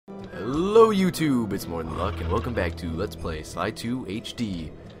Hello YouTube, it's MoreThanLuck, and welcome back to Let's Play Sly 2 HD.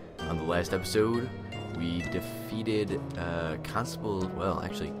 On the last episode, we defeated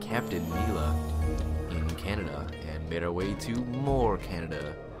Captain Mila in Canada, and made our way to more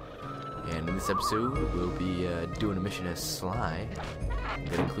Canada. And in this episode, we'll be doing a mission as Sly,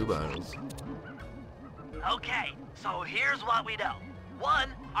 getting clue bottles. Okay, so here's what we know. 1,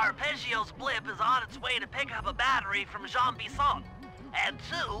 Arpeggio's blip is on its way to pick up a battery from Jean Bisson. And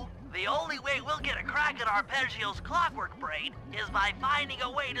 2, the only way we'll get a crack at Arpeggio's clockwork brain is by finding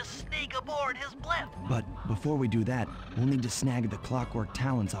a way to sneak aboard his blip. But before we do that, we'll need to snag the clockwork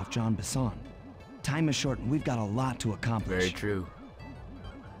talents off Jean Bisson. Time is short and we've got a lot to accomplish. Very true.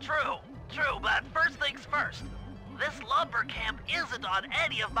 True, but first things first. This lumber camp isn't on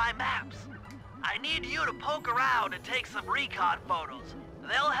any of my maps. I need you to poke around and take some recon photos.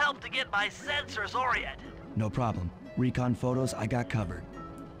 They'll help to get my sensors oriented. No problem. Recon photos I got covered.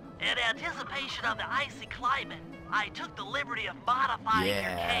 In anticipation of the icy climate, I took the liberty of modifying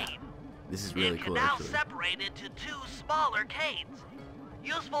your cane. This is really cool. It can now separate into 2 smaller canes,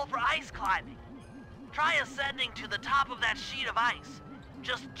 useful for ice climbing. Try ascending to the top of that sheet of ice.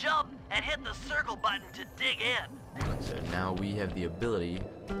 Just jump and hit the circle button to dig in. So now we have the ability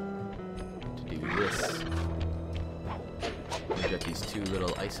to do this. We've got these 2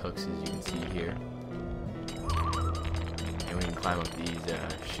 little ice hooks, as you can see here. And we can climb up these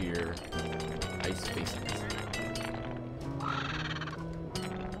sheer ice faces.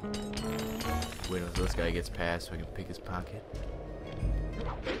 Wait until this guy gets past so I can pick his pocket.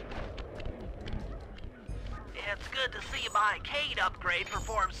 It's good to see my cane upgrade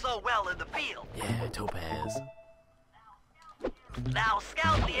perform so well in the field. Yeah, Topaz. Now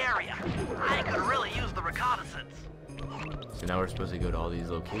scout the area. I could really use the reconnaissance. So now we're supposed to go to all these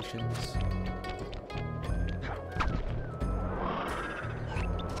locations.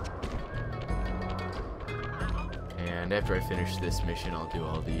 And after I finish this mission, I'll do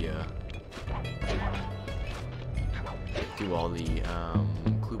all the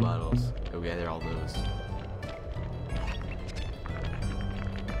clue bottles. Go gather all those.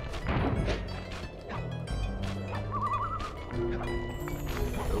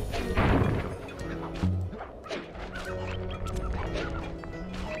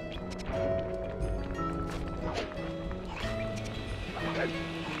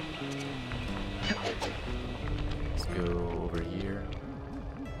 Let's go over here.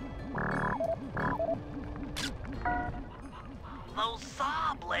 Those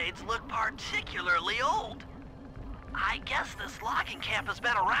saw blades look particularly old. I guess this logging camp has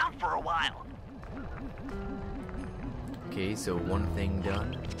been around for a while. Okay, so one thing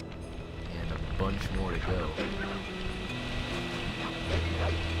done, and a bunch more to go.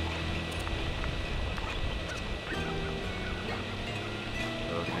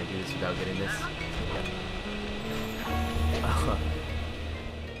 Oh, can I do this without getting this?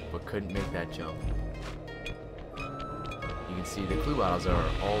 But couldn't make that jump. You can see the clue bottles are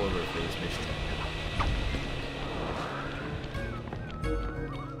all over for this mission.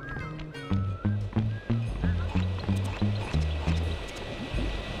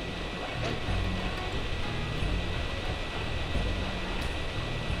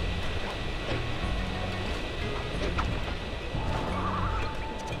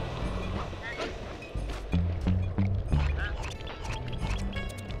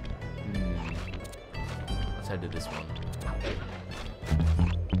 Let's head to this one.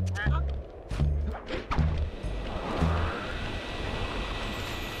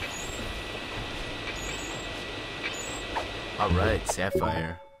 Alright,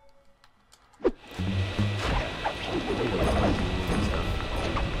 Sapphire.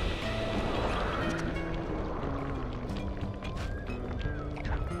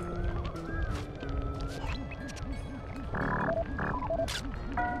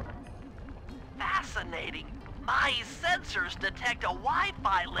 Fascinating. My sensors detect a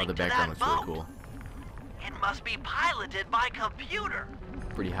Wi-Fi link The to background that looks really boat. cool. It must be piloted by computer.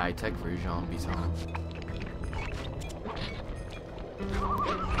 Pretty high tech for Jean Bisson.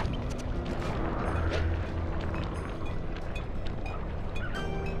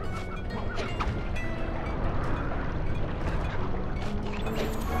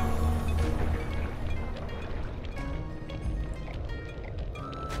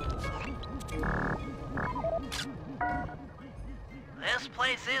 This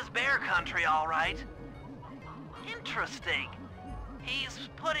place is bear country, all right. Interesting. He's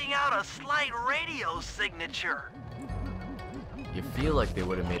putting out a slight radio signature. You feel like they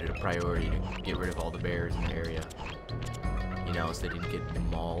would have made it a priority to get rid of all the bears in the area. You know, so they didn't get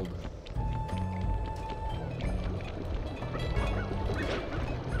mauled.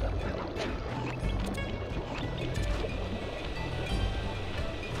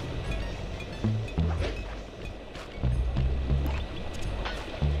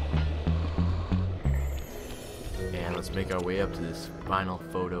 make our way up to this final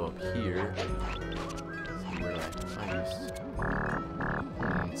photo up here. Let's see, where do I find this?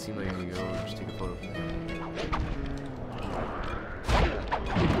 It seemed like I could go just take a photo from there.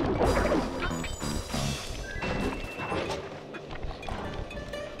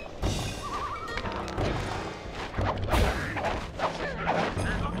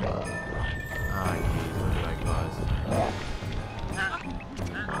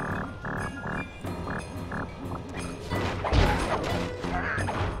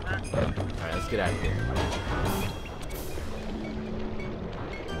 Get out of here.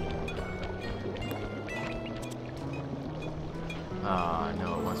 No,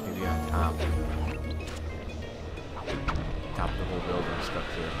 it wants me to be on top. Top of the whole building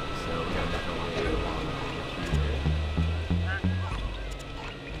structure. So we gotta make our way along here.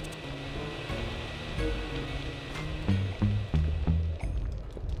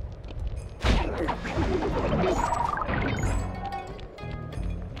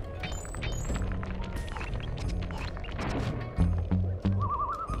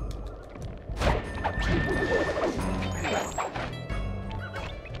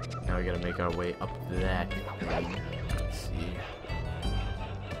 Now we gotta make our way up that thing. Let's see.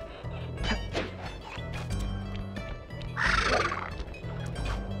 I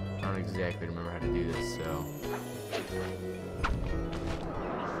don't exactly remember how to do this, so.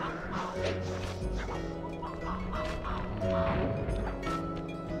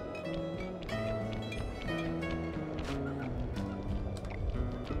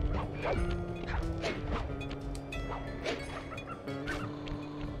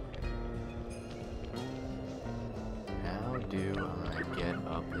 How do I get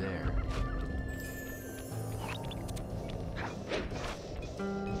up there?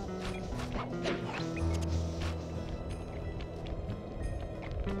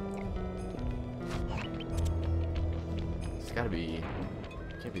 It's gotta be,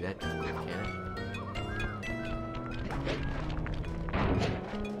 can't be that difficult, can it?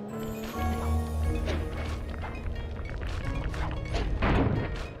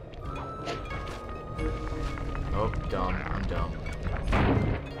 Oh, dumb. I'm dumb.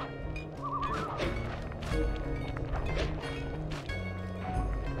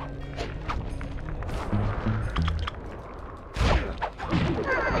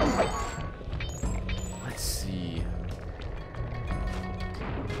 Let's see.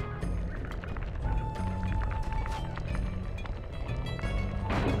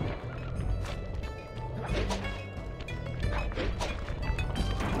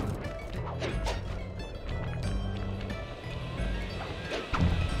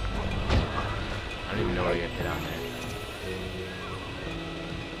 I don't even know where to get hit on there.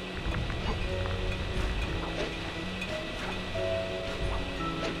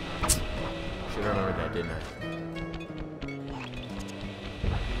 Should have remembered that, didn't I?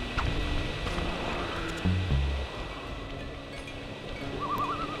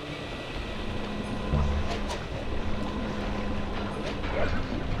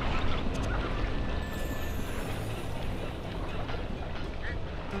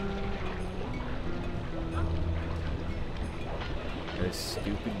 This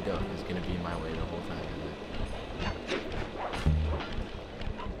stupid duck is gonna be in my way the whole time, isn't it?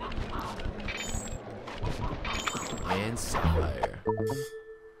 And Sapphire.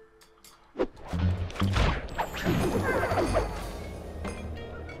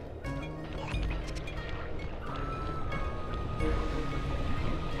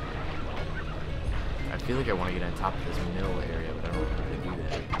 I feel like I want to get on top of this mill area, but I don't know how to do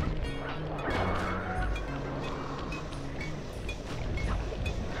that.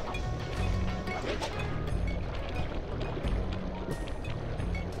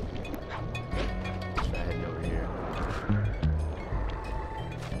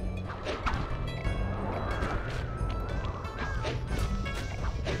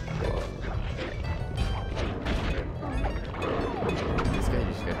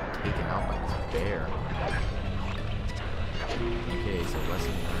 Okay, so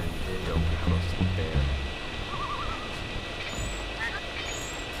lesson learned, don't get close to the bear.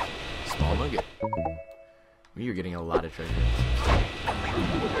 Small nugget. You're getting a lot of treasure.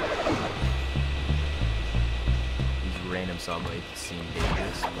 These random sunlight seem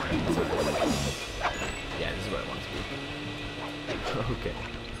dangerous. Yeah, this is what I want to be. Okay.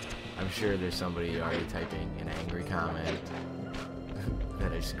 I'm sure there's somebody already typing an angry comment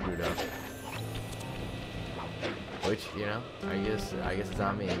that I screwed up. Which, you know, I guess it's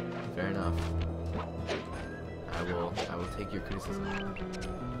on me. Fair enough. I will take your criticism.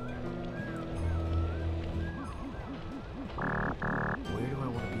 Where do I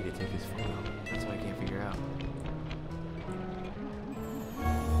want to be to take this photo? That's what I can't figure out.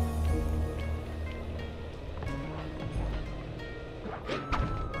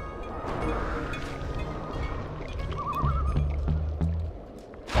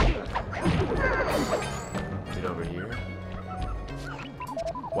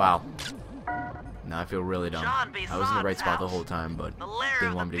 Wow. Now I feel really dumb. John I was in the right Bison's spot the house. whole time, but The lair didn't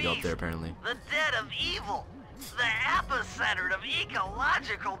of want the me to go up there beast. apparently. The den of evil. The epicenter of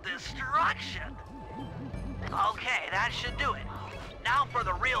ecological destruction. Okay, that should do it. Now for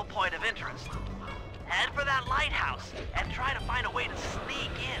the real point of interest. Head for that lighthouse and try to find a way to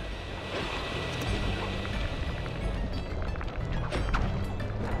sneak in.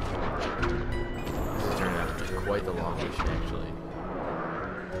 This turned out to be quite the long mission, actually.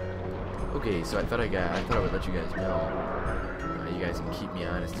 Okay, so I thought I would let you guys know. You guys can keep me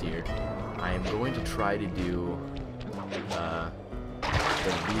honest here. I am going to try to do the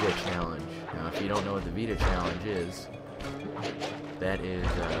VEDA challenge. Now, if you don't know what the VEDA challenge is, that is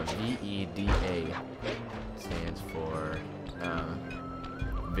VEDA. Stands for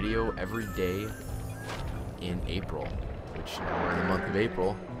Video Every Day in April, which now we're in the month of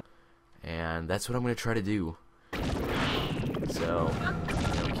April, and that's what I'm going to try to do. So,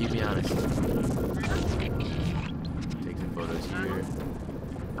 you know, keep me honest. Take some photos here.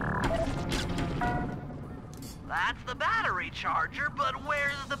 That's the battery charger, but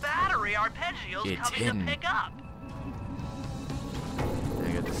where's the battery Arpeggio's It's coming hidden. to pick up?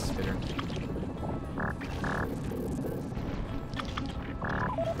 I got the spinner.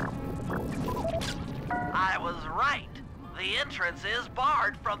 I was right. The entrance is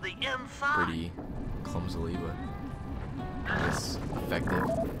barred from the inside. Pretty clumsily, but it's effective.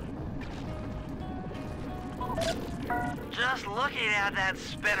 Just looking at that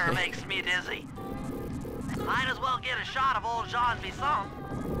spinner makes me dizzy. Might as well get a shot of old Jean Bisson.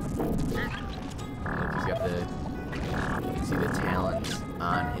 Look, he's got the. You can see the talons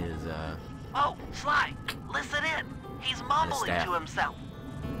on his. Oh, Sly, listen in. He's mumbling staff. to himself.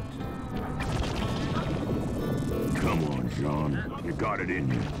 Come on, John. You got it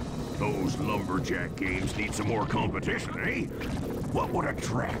in you. Those lumberjack games need some more competition, eh? What would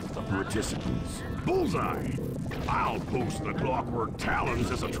attract the participants? Bullseye! I'll post the clockwork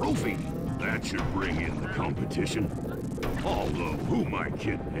talons as a trophy. That should bring in the competition. Although, who am I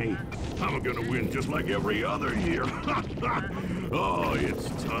kidding, eh? I'm gonna win just like every other year. Oh, it's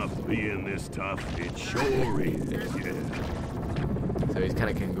tough being this tough. It sure is, yeah. So he's kind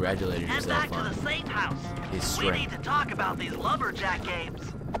of congratulating Head himself back to on the safe house. his We need strength. to talk about these lumberjack games.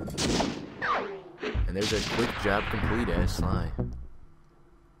 And there's a quick job complete as Sly.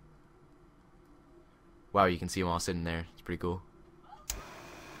 Wow, you can see them all sitting there. It's pretty cool.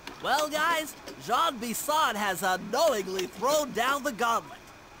 Well, guys, Jean Bisson has unknowingly thrown down the gauntlet.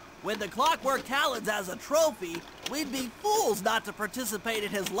 With the clockwork talons as a trophy, we'd be fools not to participate in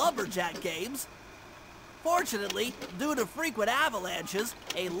his lumberjack games. Fortunately, due to frequent avalanches,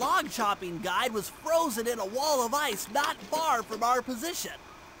 a log chopping guide was frozen in a wall of ice not far from our position.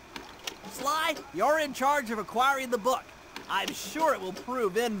 Sly, you're in charge of acquiring the book. I'm sure it will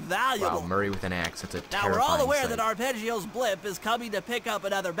prove invaluable. Wow, Murray with an axe. That's a Now, terrifying we're all aware sight. that Arpeggio's blimp is coming to pick up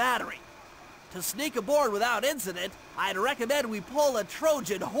another battery. To sneak aboard without incident, I'd recommend we pull a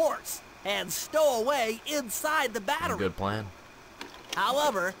Trojan horse and stow away inside the battery. Good plan.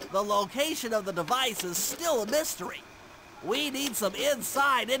 However, the location of the device is still a mystery. We need some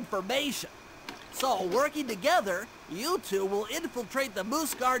inside information. So, working together, you two will infiltrate the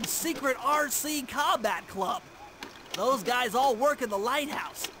Moose Guard's secret RC combat club. Those guys all work in the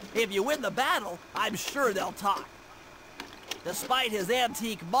lighthouse. If you win the battle, I'm sure they'll talk. Despite his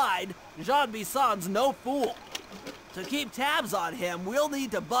antique mind, Jean Bisson's no fool. To keep tabs on him, we'll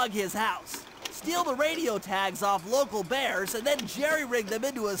need to bug his house, steal the radio tags off local bears, and then jerry-rig them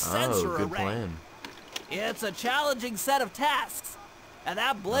into a sensor Oh, good array. plan. It's a challenging set of tasks, and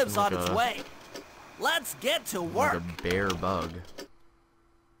that blimp's Nothing on like its a- way. Let's get to Like work. a bear bug.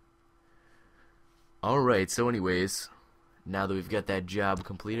 Alright, so anyways, now that we've got that job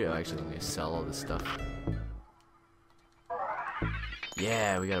completed, oh, actually, I'm going to sell all this stuff.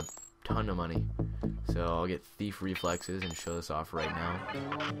 Yeah, we got a ton of money. So I'll get thief reflexes and show this off right now.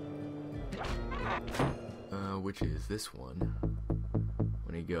 Which is this one.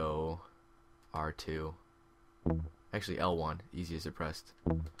 When you go R2. Actually, L1, easiest suppressed.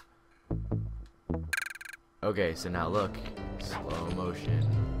 Okay, so now look, slow motion.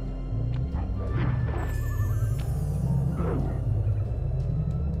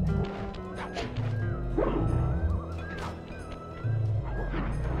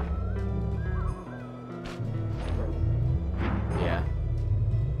 Yeah.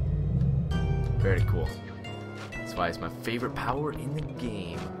 Very cool. That's why it's my favorite power in the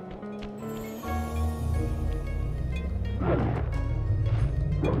game.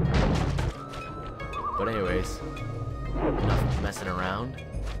 But anyways, enough messing around.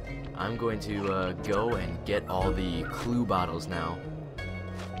 I'm going to go and get all the clue bottles now.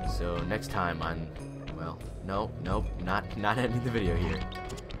 So next time on, well, nope, not ending the video here.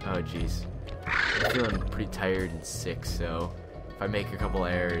 Oh jeez, I'm feeling pretty tired and sick, so if I make a couple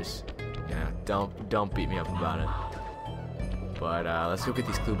errors, yeah, don't beat me up about it. But let's go get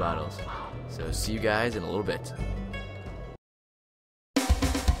these clue bottles. So see you guys in a little bit.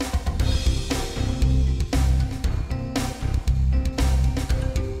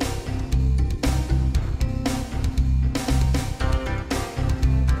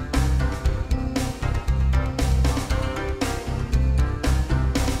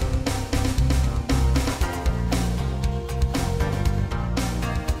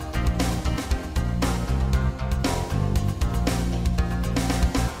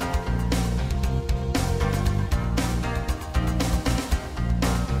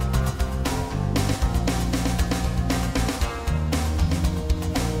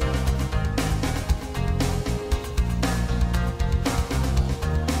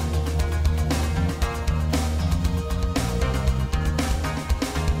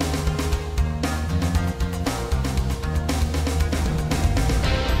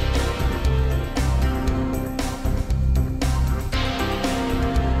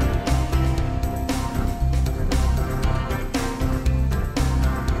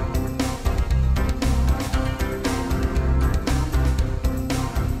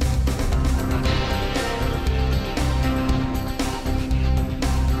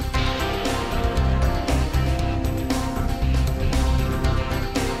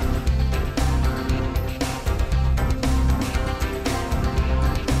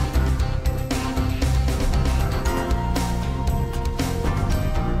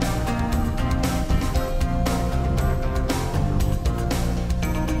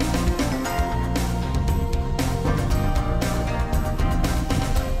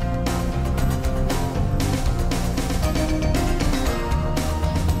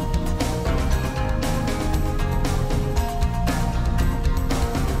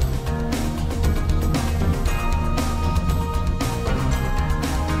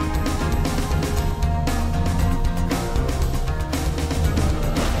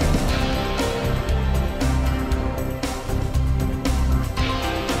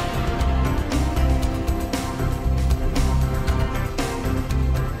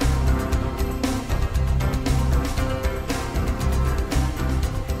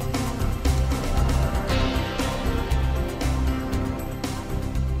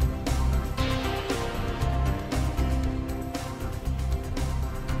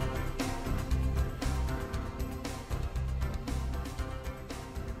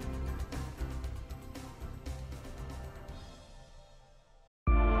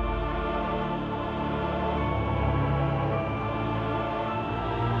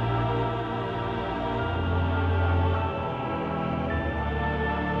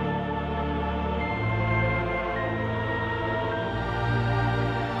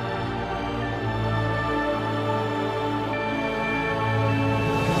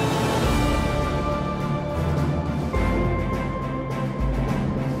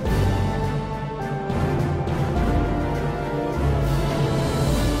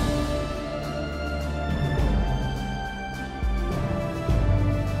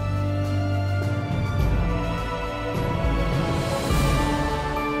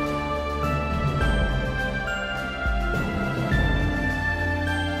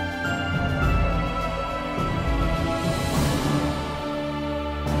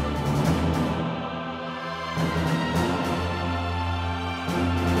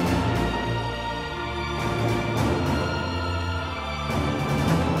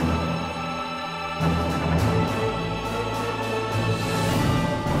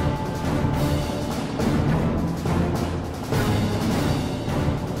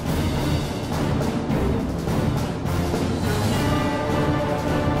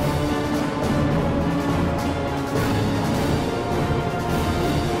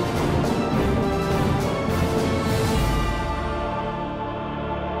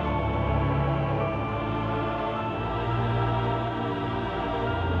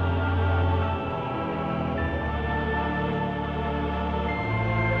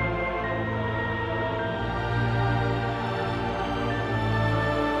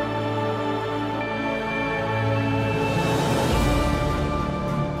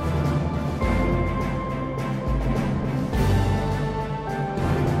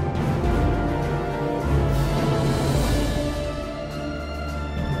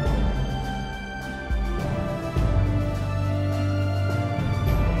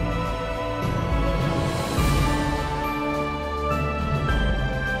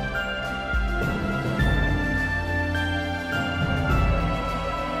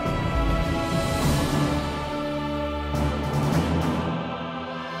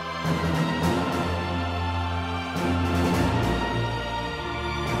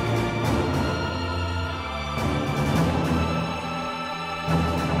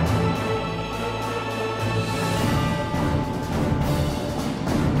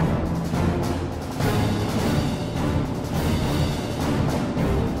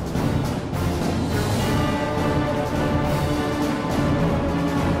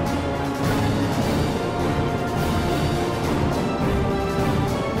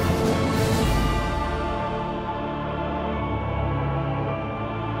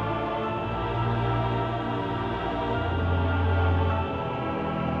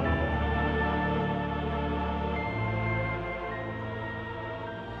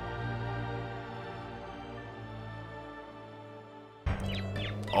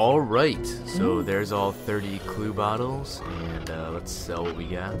 Alright, so there's all 30 clue bottles, and let's sell what we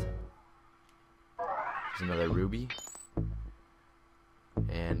got. There's another ruby.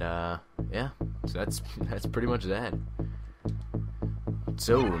 And yeah, so that's pretty much that.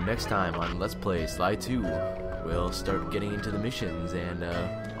 So next time on Let's Play Sly 2, we'll start getting into the missions, and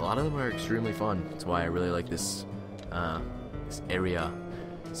a lot of them are extremely fun. That's why I really like this area.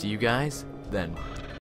 See you guys then.